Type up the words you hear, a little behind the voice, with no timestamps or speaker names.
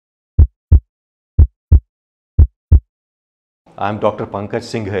I'm Dr. Pankaj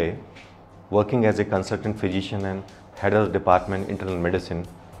Singhai, working as a consultant physician and head of the Department Internal Medicine,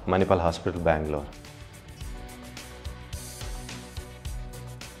 Manipal Hospital, Bangalore.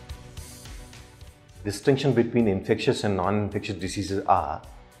 Distinction between infectious and non-infectious diseases are: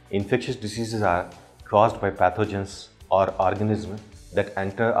 infectious diseases are caused by pathogens or organisms that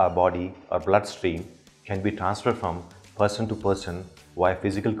enter our body or bloodstream, can be transferred from person to person via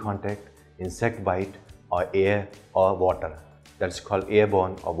physical contact, insect bite, or air or water. That's called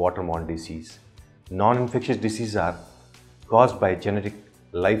airborne or waterborne disease. Non-infectious diseases are caused by genetic,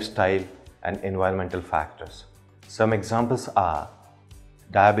 lifestyle, and environmental factors. Some examples are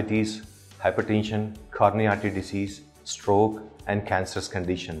diabetes, hypertension, coronary artery disease, stroke, and cancerous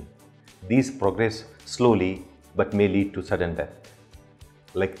condition. These progress slowly but may lead to sudden death.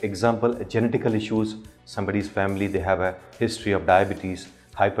 Like example, genetical issues, somebody's family, they have a history of diabetes,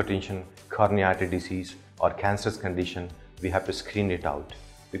 hypertension, coronary artery disease, or cancerous condition, we have to screen it out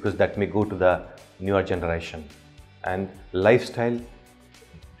because that may go to the newer generation. And lifestyle,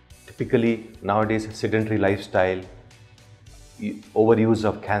 typically nowadays sedentary lifestyle, overuse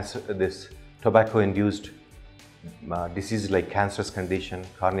of this tobacco-induced diseases like cancerous condition,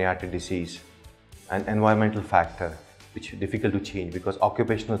 coronary artery disease, and environmental factor, which is difficult to change because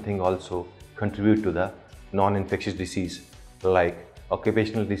occupational thing also contribute to the non-infectious disease. Like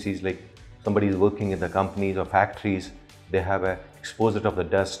occupational disease, like somebody is working in the companies or factories, they have a exposure of the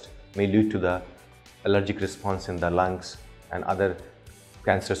dust, may lead to the allergic response in the lungs and other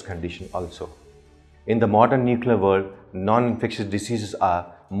cancerous condition also. In the modern nuclear world, non-infectious diseases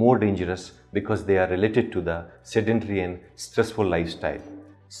are more dangerous because they are related to the sedentary and stressful lifestyle.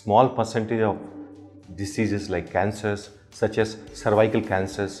 Small percentage of diseases like cancers, such as cervical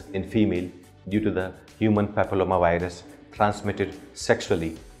cancers in female due to the human papillomavirus transmitted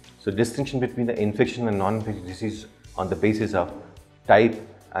sexually. So distinction between the infection and non-infectious disease on the basis of type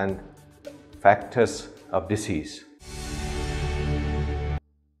and factors of disease.